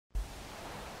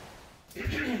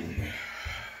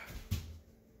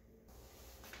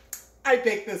I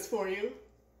baked this for you.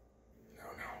 No.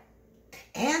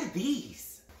 And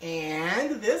these.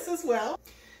 And this as well.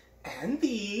 And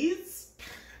these.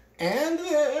 And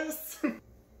this.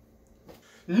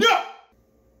 No!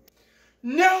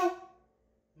 No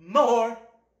more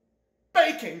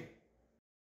baking!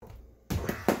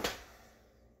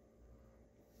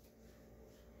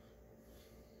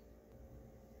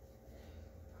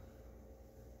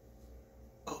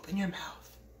 Open your mouth.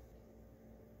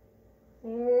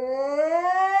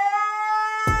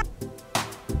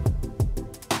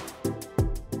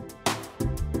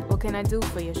 What can I do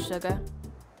for you, sugar?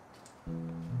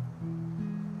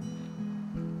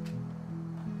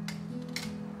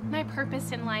 My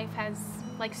purpose in life has,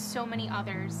 like so many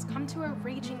others, come to a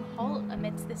raging halt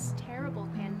amidst this terrible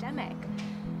pandemic.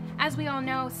 As we all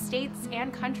know, states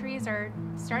and countries are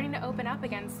starting to open up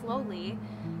again slowly,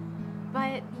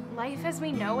 but life as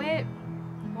we know it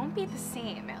won't be the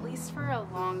same, at least for a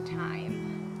long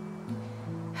time.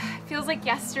 It feels like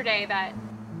yesterday that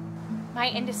my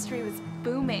industry was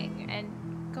booming and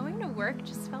going to work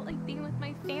just felt like being with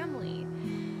my family.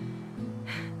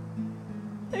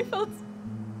 I felt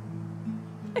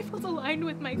aligned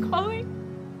with my calling.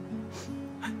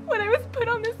 What I was put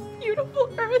on this beautiful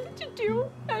earth to do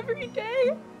every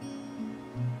day.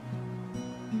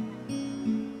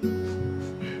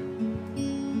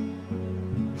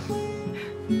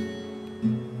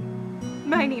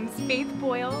 My name's Faith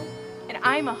Boyle, and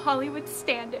I'm a Hollywood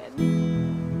stand-in.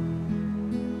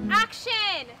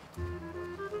 Action!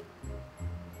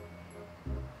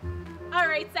 All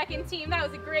right, second team, that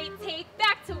was a great take.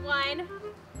 Back to one.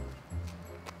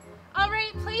 All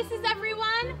right, places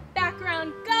everyone.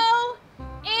 Background go,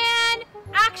 and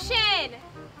action!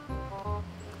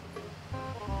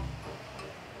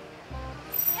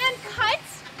 And cut!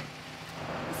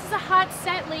 This is a hot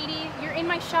set, lady. You're in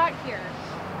my shot here.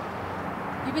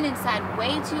 You've been inside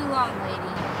way too long,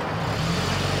 lady.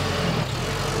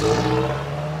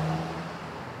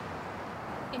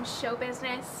 In show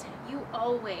business, you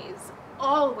always,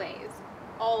 always,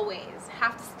 always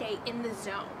have to stay in the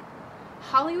zone.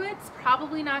 Hollywood's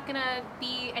probably not gonna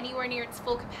be anywhere near its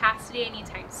full capacity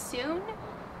anytime soon,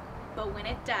 but when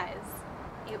it does,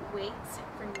 it waits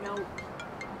for no one.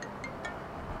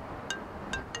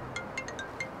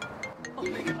 Oh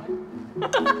my god.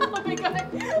 Oh my god.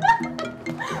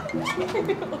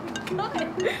 Oh god.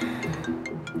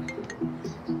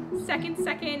 Second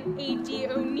AD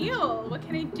O'Neill, what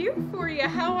can I do for you?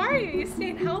 How are you? You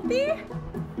staying healthy?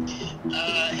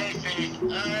 Hey Faith,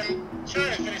 I'm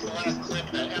trying to finish the last clip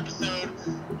of that episode.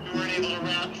 We weren't able to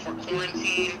wrap before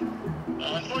quarantine.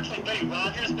 Unfortunately, Betty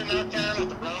Rogers been knocked down with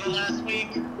the Rona last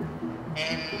week,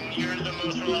 and you're the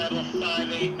most reliable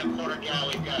 5'8" and a quarter gal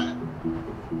we've got.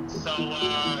 So,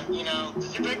 you know, this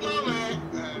is your big moment.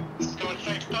 It's going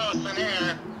straight to post on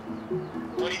air.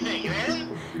 What do you think, you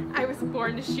in? I was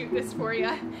born to shoot this for you.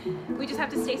 We just have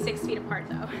to stay 6 feet apart,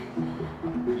 though.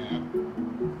 Yeah.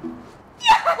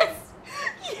 Yes!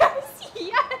 Yes,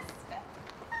 yes!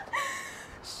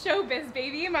 Showbiz,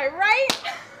 baby, am I right?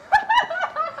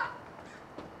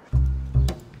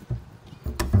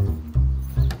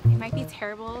 It might be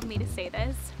terrible of me to say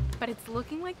this, but it's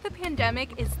looking like the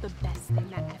pandemic is the best thing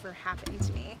that ever happened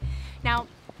to me. Now,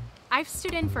 I've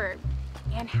stood in for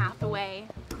Anne Hathaway,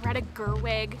 Greta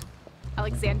Gerwig,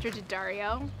 Alexandra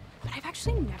Daddario, but I've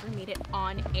actually never made it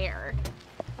on air.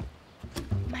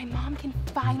 My mom can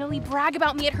finally brag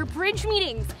about me at her bridge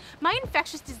meetings. My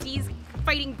infectious disease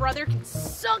fighting brother can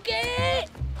suck it.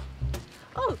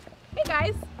 Oh, hey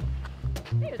guys.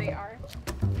 There they are.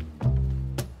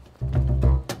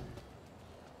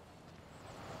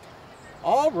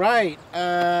 All right.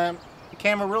 The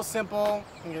camera real simple.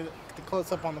 You get the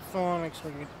close up on the phone. Make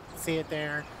sure you see it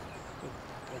there. The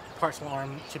partial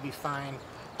arm should be fine.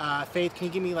 Faith, can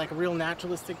you give me like a real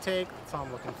naturalistic take? That's all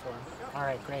I'm looking for. All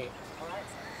right, great.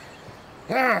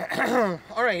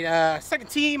 All right, second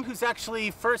team, who's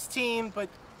actually first team, but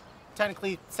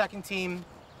technically second team,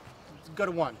 go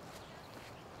to one.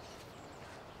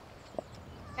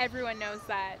 Everyone knows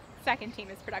that second team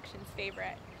is production's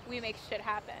favorite. We make shit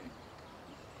happen.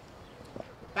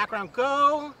 Background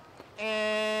go,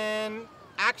 and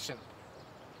action.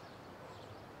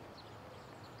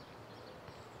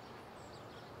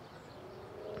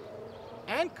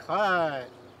 And cut.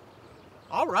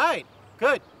 All right,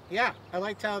 good. Yeah, I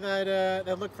liked how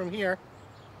that looked from here.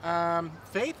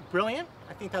 Faith, brilliant.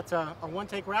 I think that's a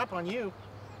one-take wrap on you.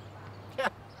 Yeah,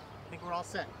 I think we're all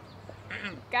set.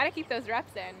 Gotta keep those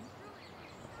reps in.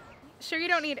 Sure you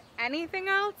don't need anything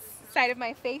else? Side of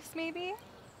my face, maybe?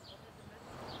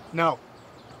 No.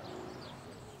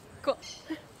 Cool.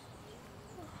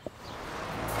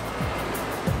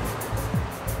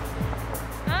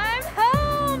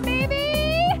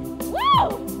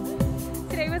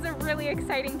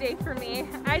 exciting day for me.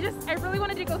 I really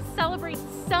wanted to go celebrate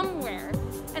somewhere,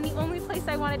 and the only place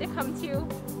I wanted to come to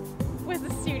was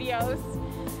the studios.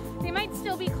 They might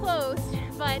still be closed,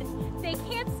 but they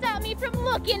can't stop me from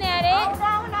looking at it.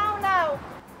 Oh, no, no, no.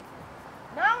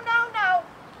 No, no, no.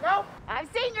 Nope. I've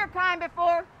seen your kind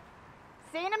before.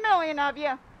 Seen a million of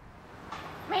you.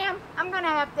 Ma'am, I'm gonna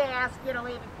have to ask you to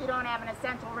leave if you don't have an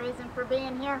essential reason for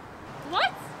being here.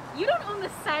 What? You don't own the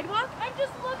sidewalk? I'm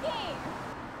just looking.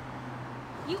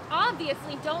 You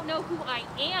obviously don't know who I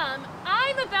am.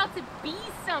 I'm about to be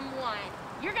someone.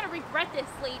 You're gonna regret this,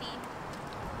 lady.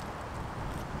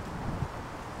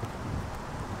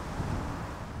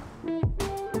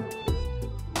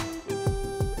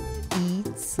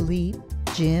 Eat, sleep,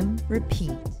 gym,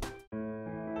 repeat.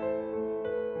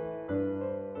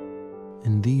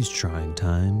 In these trying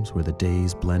times where the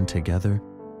days blend together,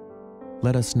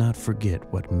 let us not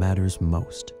forget what matters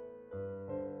most.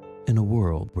 In a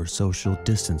world where social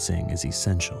distancing is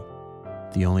essential,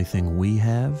 the only thing we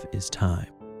have is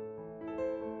time.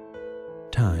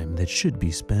 Time that should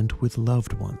be spent with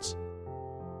loved ones,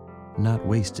 not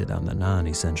wasted on the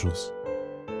non-essentials.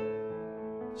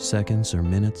 Seconds are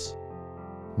minutes,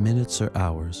 minutes are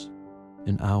hours,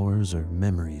 and hours are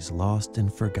memories lost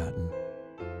and forgotten.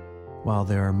 While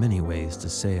there are many ways to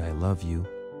say I love you,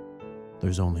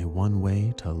 there's only one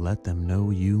way to let them know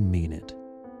you mean it.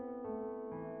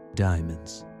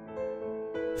 Diamonds.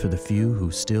 For the few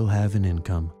who still have an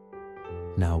income,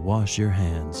 now wash your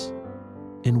hands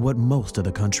in what most of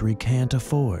the country can't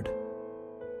afford.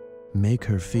 Make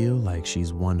her feel like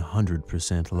she's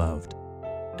 100% loved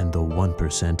and the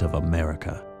 1% of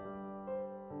America.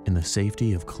 In the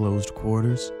safety of closed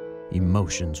quarters,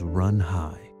 emotions run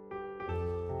high.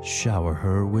 Shower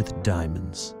her with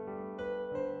diamonds.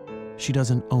 She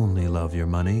doesn't only love your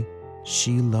money,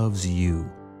 she loves you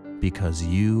because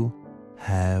you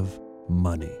have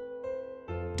money.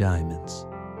 Diamonds.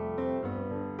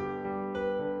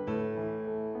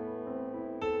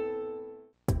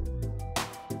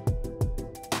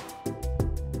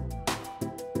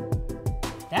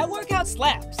 That workout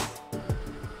slaps.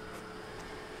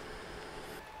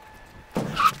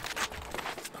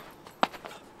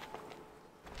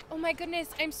 Oh my goodness,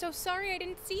 I'm so sorry I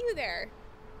didn't see you there.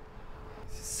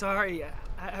 Sorry,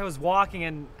 I was walking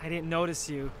and I didn't notice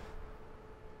you.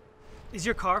 Is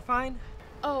your car fine?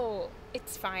 Oh,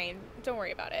 it's fine. Don't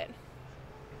worry about it.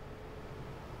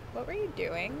 What were you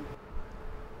doing?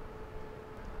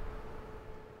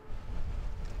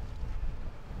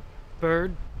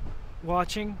 Byrd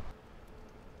watching.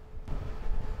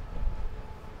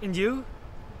 And you?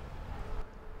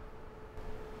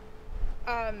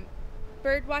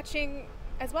 Byrd watching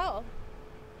as well.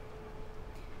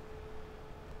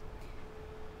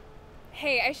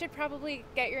 Hey, I should probably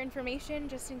get your information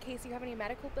just in case you have any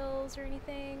medical bills or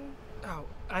anything. Oh,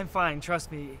 I'm fine,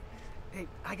 trust me. Hey,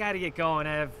 I gotta get going.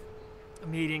 I have a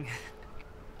meeting.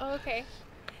 Oh, okay.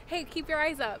 Hey, keep your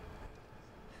eyes up.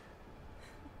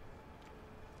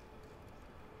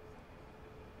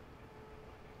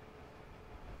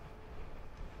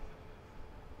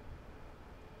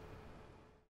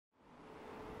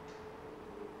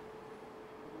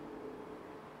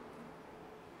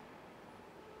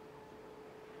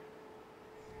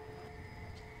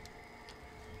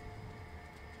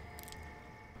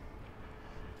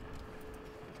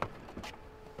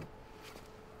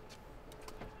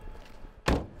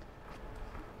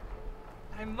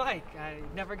 I'm Mike. I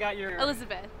never got your...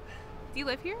 Elizabeth, do you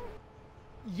live here?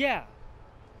 Yeah.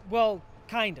 Well,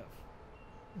 kind of.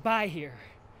 By here.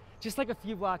 Just like a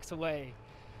few blocks away.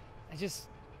 I just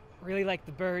really like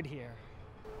the Byrd here.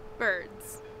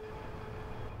 Birds.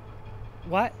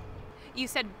 What? You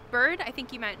said bird? I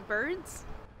think you meant birds?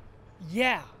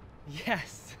 Yeah.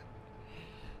 Yes.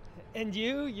 And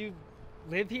you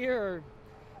live here, or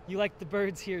you like the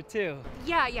birds here too?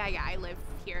 Yeah, I live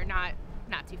here, not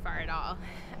too far at all.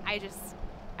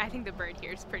 I think the bird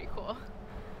here is pretty cool.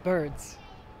 Birds.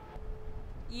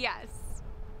 Yes,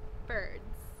 birds.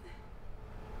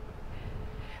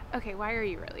 Okay, why are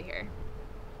you really here?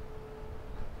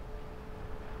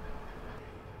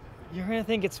 You're gonna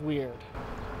think it's weird.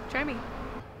 Try me.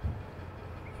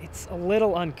 It's a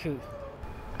little uncouth.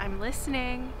 I'm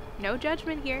listening. No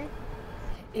judgment here.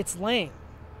 It's lame.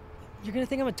 You're gonna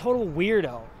think I'm a total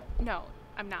weirdo. No,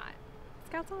 I'm not.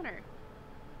 Scout's honor.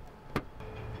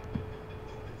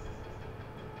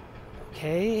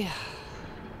 Okay.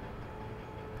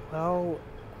 Well,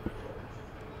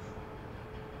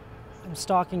 I'm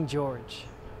stalking George.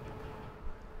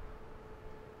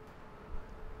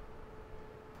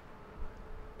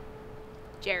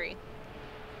 Jerry.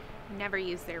 Never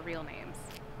use their real names.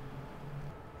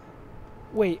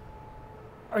 Wait,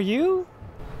 are you?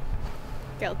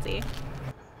 Guilty.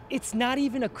 It's not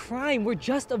even a crime. We're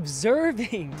just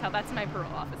observing. Tell that to my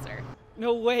parole officer.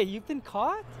 No way. You've been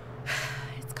caught?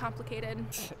 It's complicated.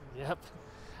 Yep.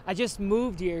 I just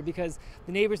moved here because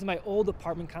the neighbors in my old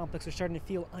apartment complex are starting to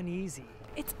feel uneasy.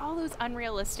 It's all those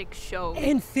unrealistic shows.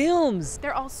 And films.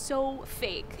 They're all so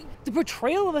fake. The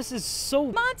portrayal of us is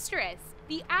so monstrous.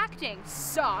 The acting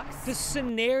sucks. The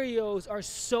scenarios are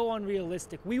so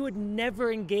unrealistic. We would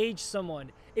never engage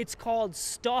someone. It's called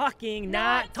stalking,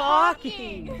 not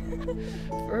talking.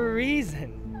 For a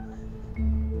reason.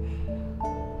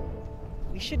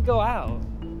 We should go out.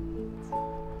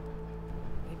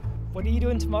 What are you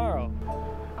doing tomorrow?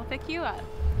 I'll pick you up.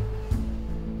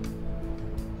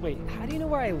 Wait, how do you know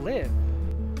where I live?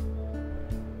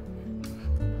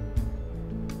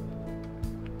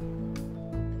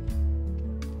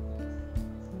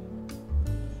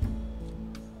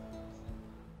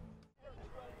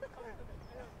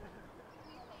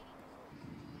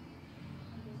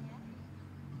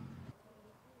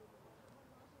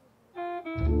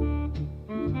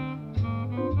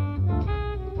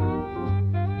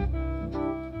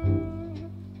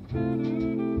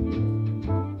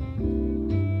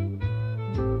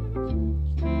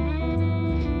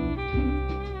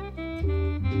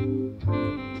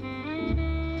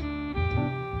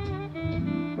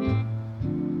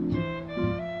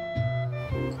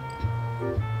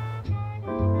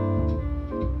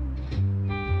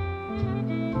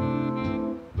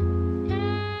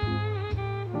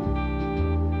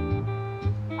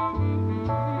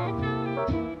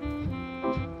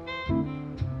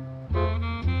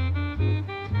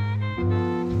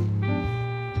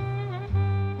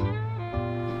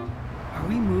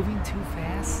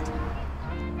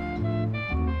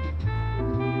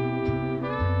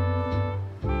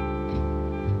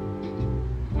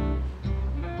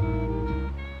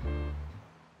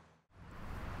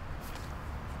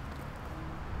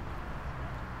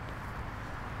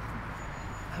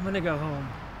 I'm gonna go home.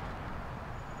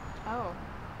 Oh.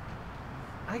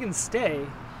 I can stay.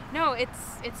 No,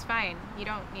 it's fine. You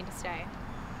don't need to stay.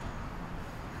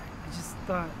 I just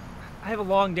thought I have a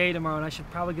long day tomorrow and I should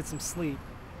probably get some sleep.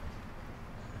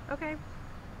 Okay.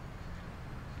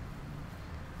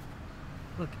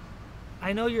 Look,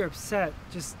 I know you're upset.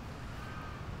 This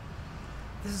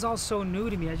is all so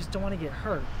new to me. I just don't want to get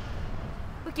hurt.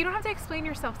 Look, you don't have to explain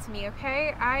yourself to me,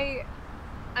 okay?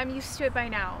 I'm used to it by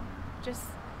now. Just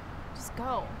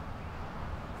go.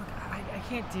 Look, I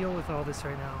can't deal with all this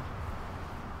right now.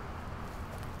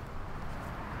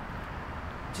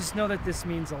 Just know that this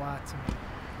means a lot to me.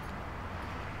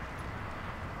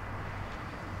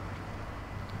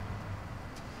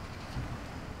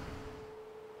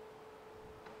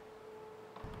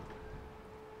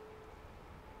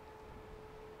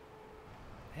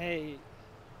 Hey,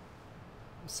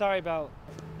 I'm sorry about...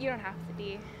 You don't have to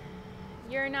be.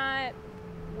 We're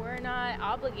not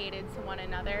obligated to one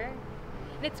another.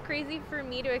 And it's crazy for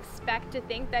me to expect to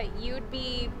think that you'd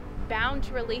be bound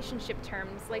to relationship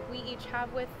terms like we each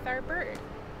have with our Byrd.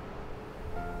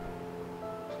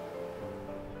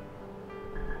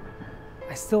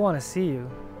 I still want to see you.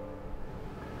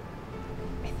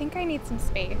 I think I need some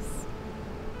space.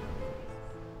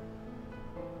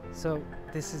 So,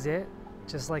 this is it?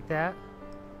 Just like that?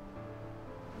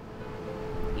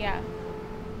 Yeah.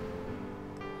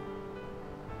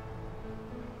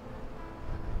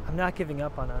 I'm not giving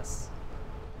up on us.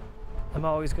 I'm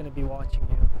always going to be watching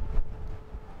you.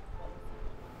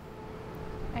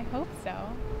 I hope so.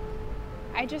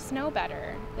 I just know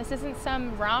better. This isn't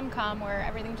some rom-com where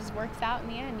everything just works out in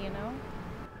the end, you know?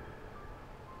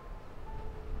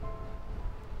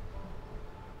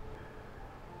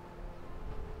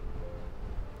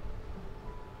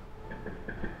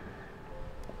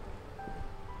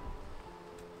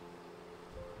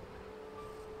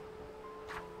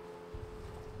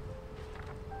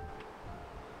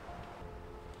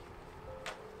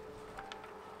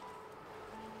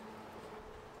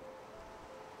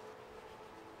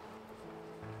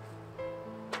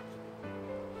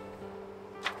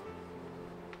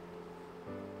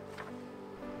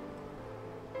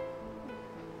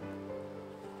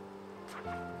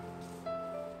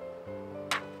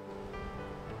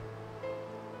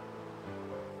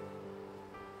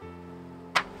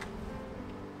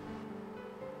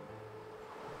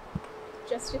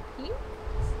 Just a peek?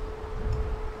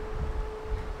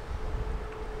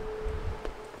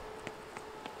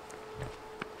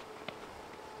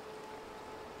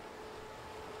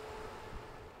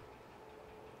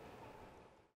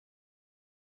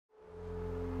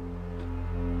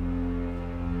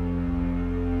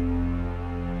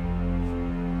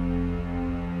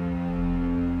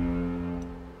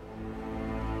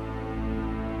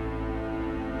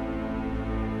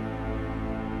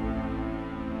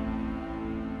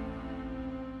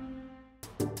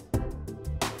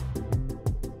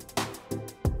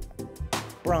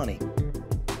 Brawny.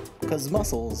 Because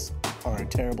muscles are a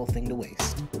terrible thing to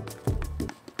waste.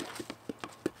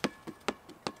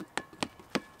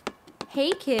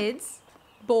 Hey kids,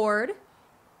 bored?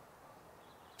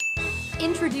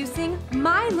 Introducing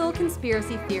My Little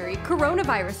Conspiracy Theory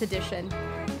Coronavirus Edition.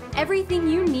 Everything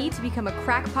you need to become a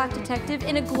crackpot detective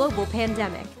in a global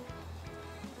pandemic.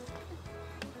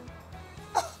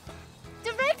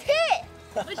 Direct hit!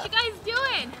 What you guys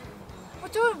doing? We're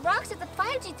throwing rocks at the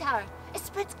 5G tower. It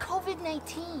spreads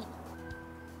COVID-19.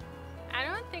 I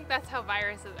don't think that's how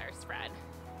viruses are spread.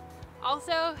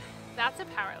 Also, that's a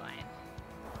power line.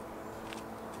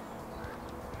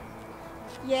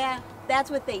 Yeah, that's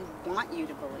what they want you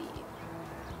to believe.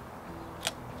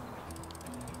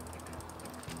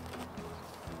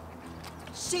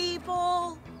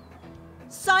 Sheeple,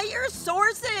 cite your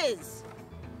sources!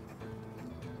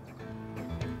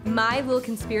 My Little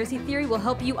Conspiracy Theory will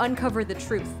help you uncover the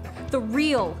truth. The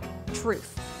real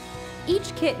truth.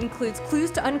 Each kit includes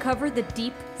clues to uncover the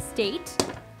deep state.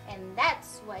 And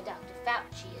that's why Dr.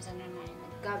 Fauci is undermining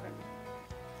the government.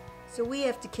 So we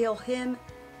have to kill him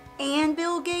and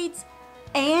Bill Gates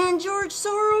and George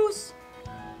Soros?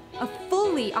 A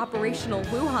fully operational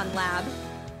Wuhan lab.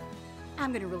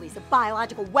 I'm gonna release a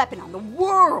biological weapon on the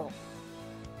world!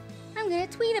 I'm gonna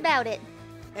tweet about it.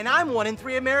 And I'm 1 in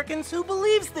 3 Americans who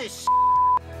believes this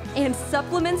And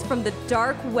supplements from the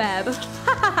dark web.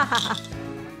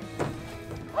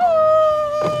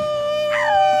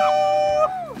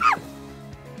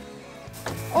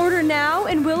 Order now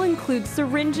and will include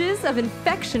syringes of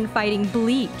infection-fighting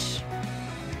bleach.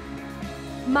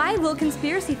 My Little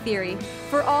Conspiracy Theory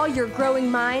for all your growing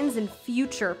minds and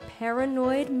future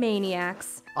paranoid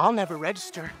maniacs. I'll never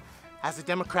register as a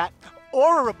Democrat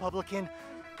or a Republican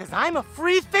because I'm a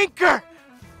free thinker.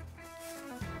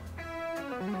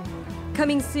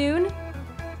 Coming soon,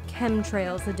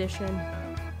 Chemtrails Edition.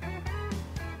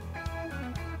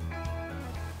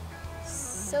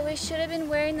 So we should have been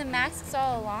wearing the masks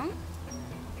all along?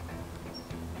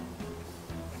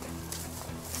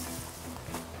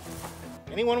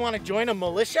 Anyone want to join a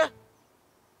militia?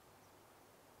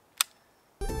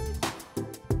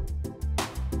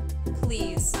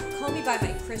 Please, call me by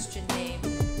my Christian name,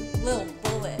 Lil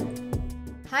Bullet.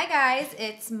 Hi guys,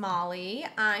 it's Molly.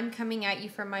 I'm coming at you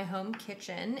from my home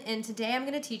kitchen, and today I'm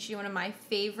gonna teach you one of my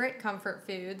favorite comfort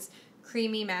foods,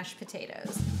 creamy mashed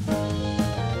potatoes.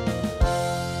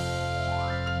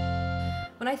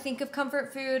 When I think of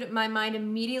comfort food, my mind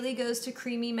immediately goes to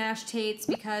creamy mashed tates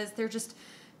because they're just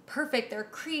perfect. They're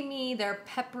creamy, they're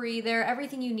peppery, they're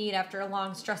everything you need after a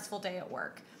long, stressful day at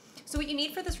work. So what you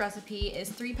need for this recipe is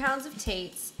 3 pounds of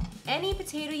tates. Any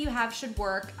potato you have should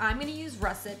work. I'm gonna use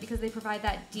russet because they provide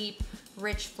that deep,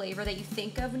 rich flavor that you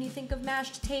think of when you think of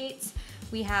mashed tates.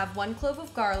 We have 1 clove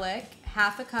of garlic,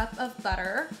 half a cup of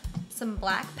butter, some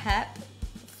black pep,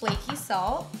 flaky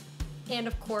salt, and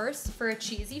of course, for a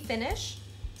cheesy finish,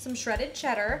 some shredded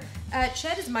cheddar.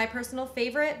 Ched is my personal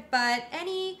favorite, but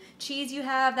any cheese you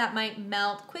have that might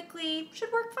melt quickly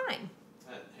should work fine.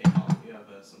 Hey, Molly, you have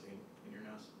something in your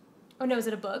nose? Oh no, is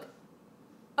it a bug?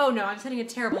 Oh no, I'm setting a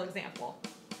terrible example.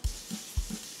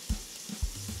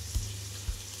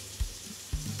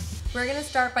 We're gonna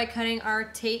start by cutting our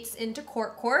tates into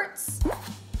quarts.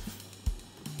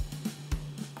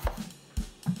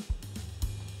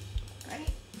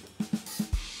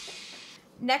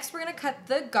 Next, we're gonna cut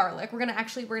the garlic. We're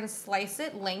gonna slice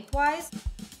it lengthwise.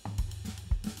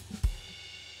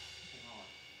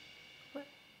 What?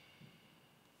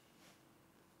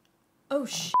 Oh,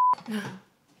 shit.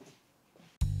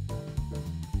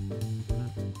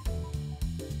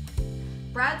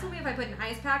 Brad told me if I put an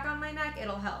ice pack on my neck,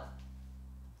 it'll help.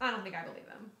 I don't think I believe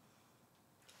him.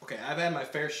 Okay, I've had my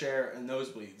fair share of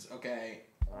nosebleeds, okay?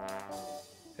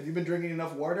 Have you been drinking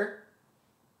enough water?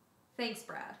 Thanks,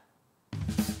 Brad.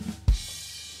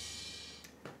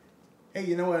 Hey,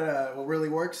 you know what really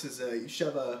works is you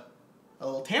shove a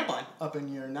little tampon up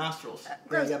in your nostrils.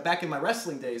 Yeah, back in my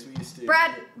wrestling days, we used to...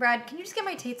 Brad, can you just get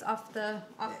my tates off the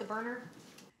burner?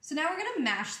 So now we're gonna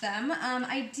mash them.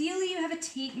 Ideally, you have a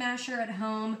tate masher at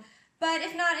home, but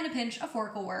if not, in a pinch, a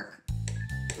fork will work.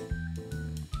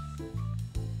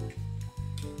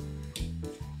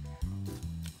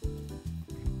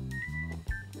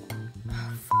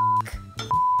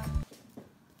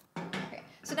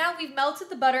 So now we've melted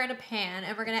the butter in a pan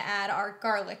and we're gonna add our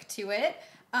garlic to it.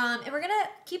 And we're gonna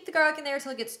keep the garlic in there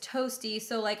until it gets toasty,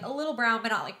 so like a little brown,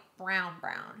 but not like brown.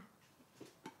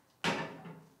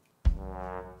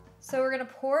 So we're gonna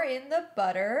pour in the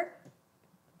butter.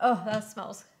 Oh, that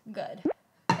smells good.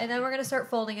 And then we're gonna start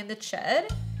folding in the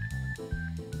ched.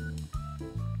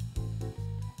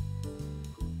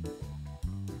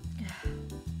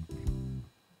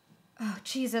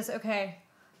 Jesus, okay.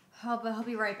 I'll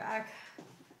be right back.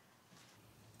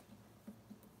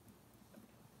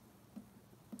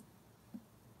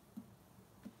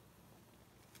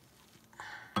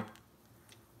 Are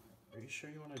you sure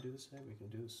you want to do this today? We can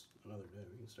do this another day.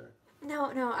 We can start.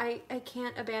 No, I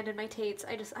can't abandon my tates.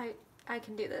 I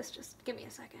can do this. Just give me a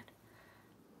second.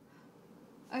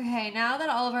 Okay, now that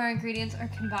all of our ingredients are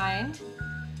combined.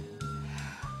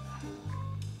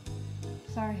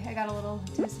 Sorry, I got a little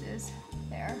dizz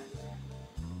there.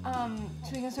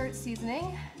 So we can start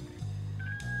seasoning.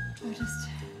 Oh, just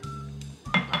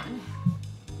hold on.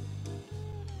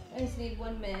 I just need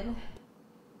 1 min.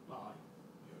 Molly,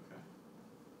 you okay?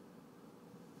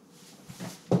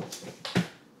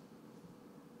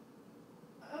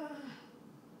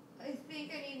 I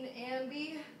think I need an ambi.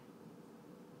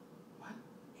 What?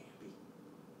 Ambi?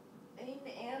 I need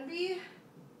an ambi.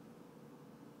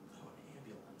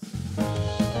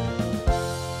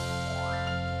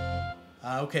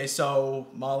 Okay, so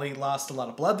Molly lost a lot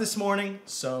of blood this morning,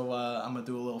 so I'm gonna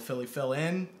do a little Philly fill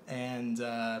in, and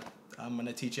I'm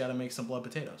gonna teach you how to make some blood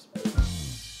potatoes.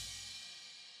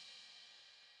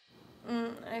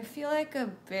 I feel like a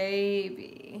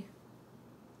baby.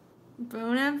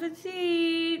 Bon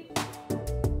appetit.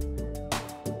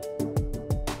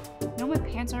 No, my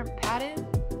pants aren't padded.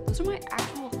 Those are my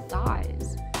actual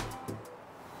thighs.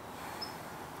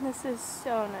 This is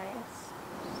so nice.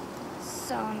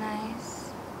 So nice.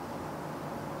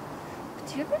 But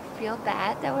do you ever feel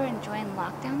bad that we're enjoying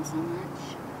lockdown so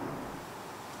much?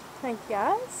 I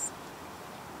guess.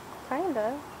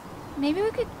 Kinda. Maybe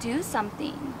we could do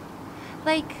something.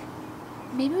 Like,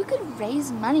 maybe we could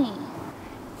raise money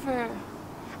for,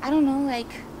 I don't know,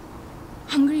 like,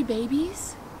 hungry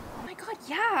babies? Oh my god,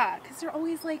 yeah, because they're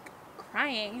always, like,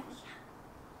 crying.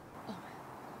 Oh,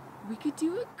 we could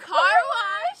do a car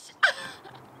wash!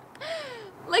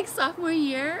 Like sophomore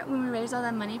year, when we raised all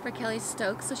that money for Kelly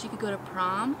Stokes so she could go to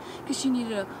prom, because she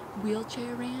needed a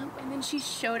wheelchair ramp. And then she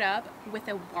showed up with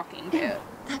a walking boot.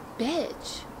 That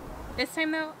bitch. This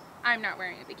time, though, I'm not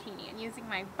wearing a bikini and using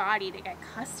my body to get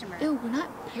customers. Ew, we're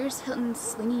not Paris Hilton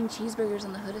slinging cheeseburgers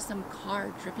on the hood of some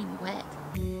car dripping wet.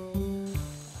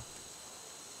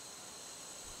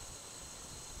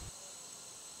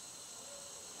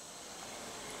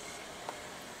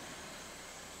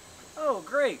 Oh,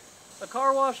 great. A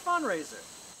car wash fundraiser.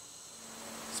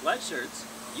 Sweatshirts?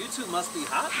 You two must be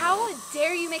hot. How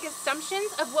dare you make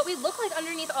assumptions of what we look like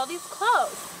underneath all these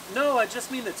clothes? No, I just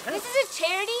mean the tent. This is a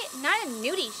charity, not a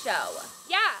nudie show.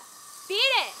 Yeah,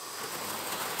 beat it.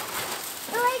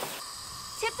 But like,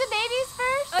 tip the babies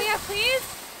first? Oh yeah, please?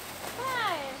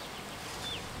 Fine.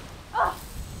 Oh,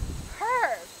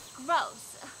 perv. Gross.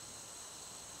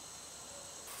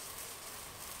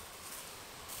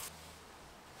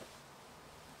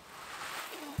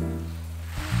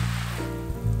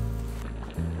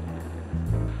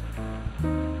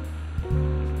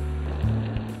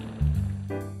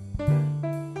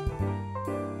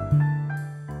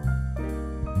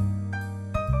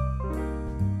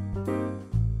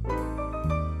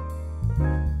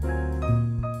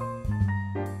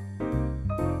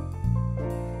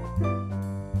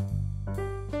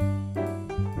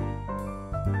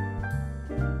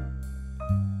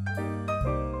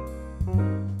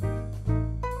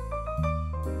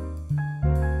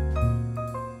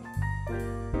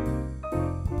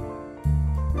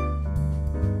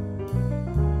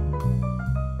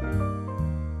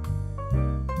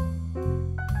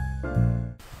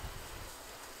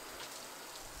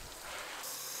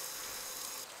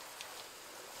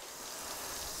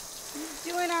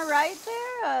 Doing all right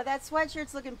there? That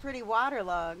sweatshirt's looking pretty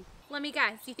waterlogged. Let me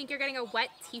guess, you think you're getting a wet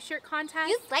t-shirt contest?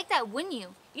 You'd like that, wouldn't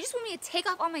you? You just want me to take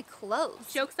off all my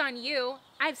clothes. Joke's on you.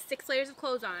 I have 6 layers of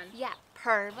clothes on. Yeah,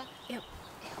 perv. Ew.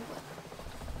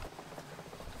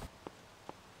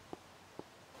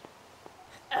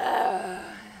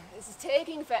 This is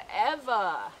taking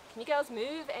forever. Can you girls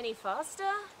move any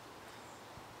faster?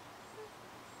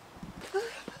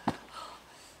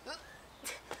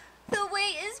 The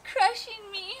weight is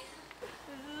crushing me.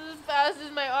 This is as fast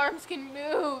as my arms can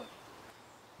move.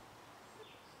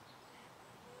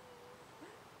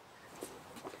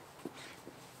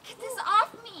 Get this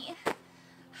off me.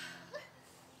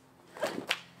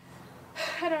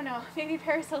 I don't know. Maybe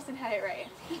Paris Hilton had it right.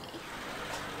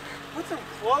 Put some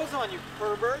clothes on, you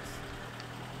perverts.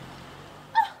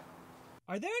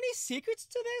 Are there any secrets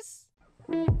to this?